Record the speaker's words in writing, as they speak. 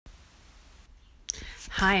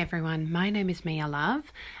Hi everyone, my name is Mia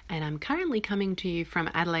Love and I'm currently coming to you from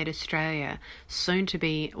Adelaide, Australia, soon to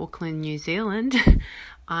be Auckland, New Zealand.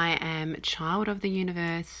 I am child of the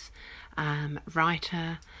universe,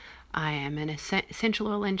 writer. I am an essential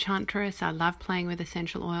oil enchantress. I love playing with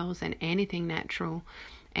essential oils and anything natural,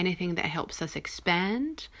 anything that helps us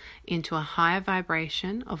expand into a higher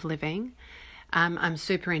vibration of living. I'm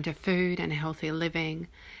super into food and healthy living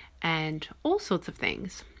and all sorts of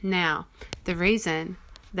things. Now, the reason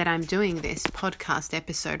that I'm doing this podcast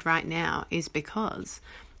episode right now is because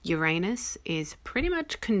Uranus is pretty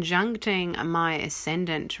much conjuncting my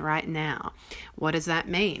ascendant right now. What does that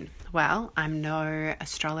mean? Well, I'm no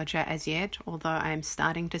astrologer as yet, although I'm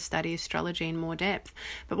starting to study astrology in more depth.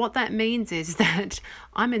 But what that means is that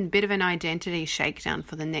I'm in a bit of an identity shakedown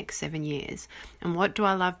for the next 7 years. And what do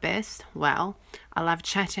I love best? Well, I love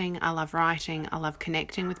chatting, I love writing, I love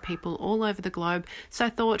connecting with people all over the globe. So I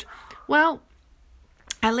thought, well,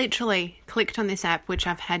 I literally clicked on this app, which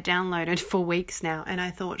I've had downloaded for weeks now, and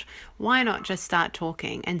I thought, why not just start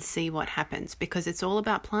talking and see what happens? Because it's all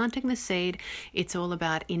about planting the seed. It's all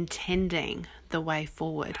about intending the way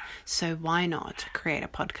forward. So why not create a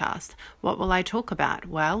podcast? What will I talk about?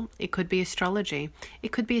 Well, it could be astrology.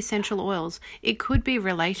 It could be essential oils. It could be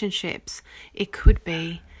relationships. It could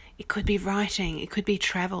be writing. It could be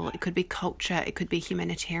travel. It could be culture. It could be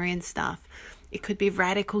humanitarian stuff. It could be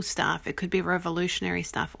radical stuff, it could be revolutionary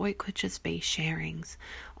stuff, or it could just be sharings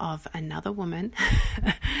of another woman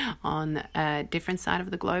on a different side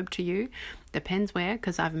of the globe to you. Depends where,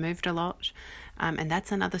 because I've moved a lot. And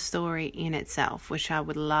that's another story in itself, which I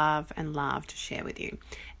would love to share with you.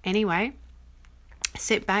 Anyway,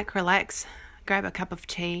 sit back, relax, grab a cup of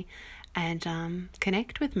tea, and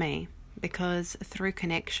connect with me. Because through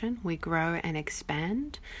connection, we grow and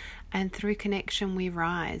expand. And through connection, we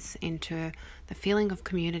rise into the feeling of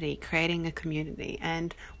community, creating a community.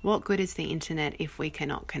 And what good is the internet if we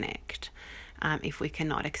cannot connect, if we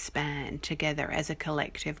cannot expand together as a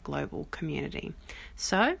collective global community?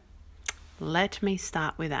 So let me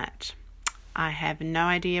start with that. I have no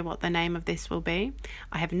idea what the name of this will be.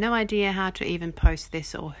 I have no idea how to even post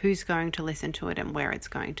this or who's going to listen to it and where it's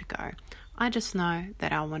going to go. I just know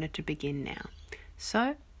that I wanted to begin now.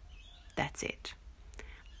 So that's it.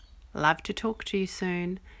 Love to talk to you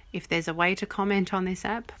soon. If there's a way to comment on this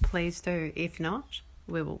app, please do. If not,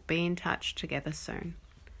 we will be in touch together soon.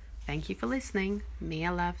 Thank you for listening.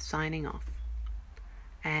 Mia Love signing off.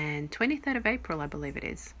 And 23rd of April, I believe it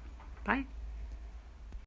is. Bye.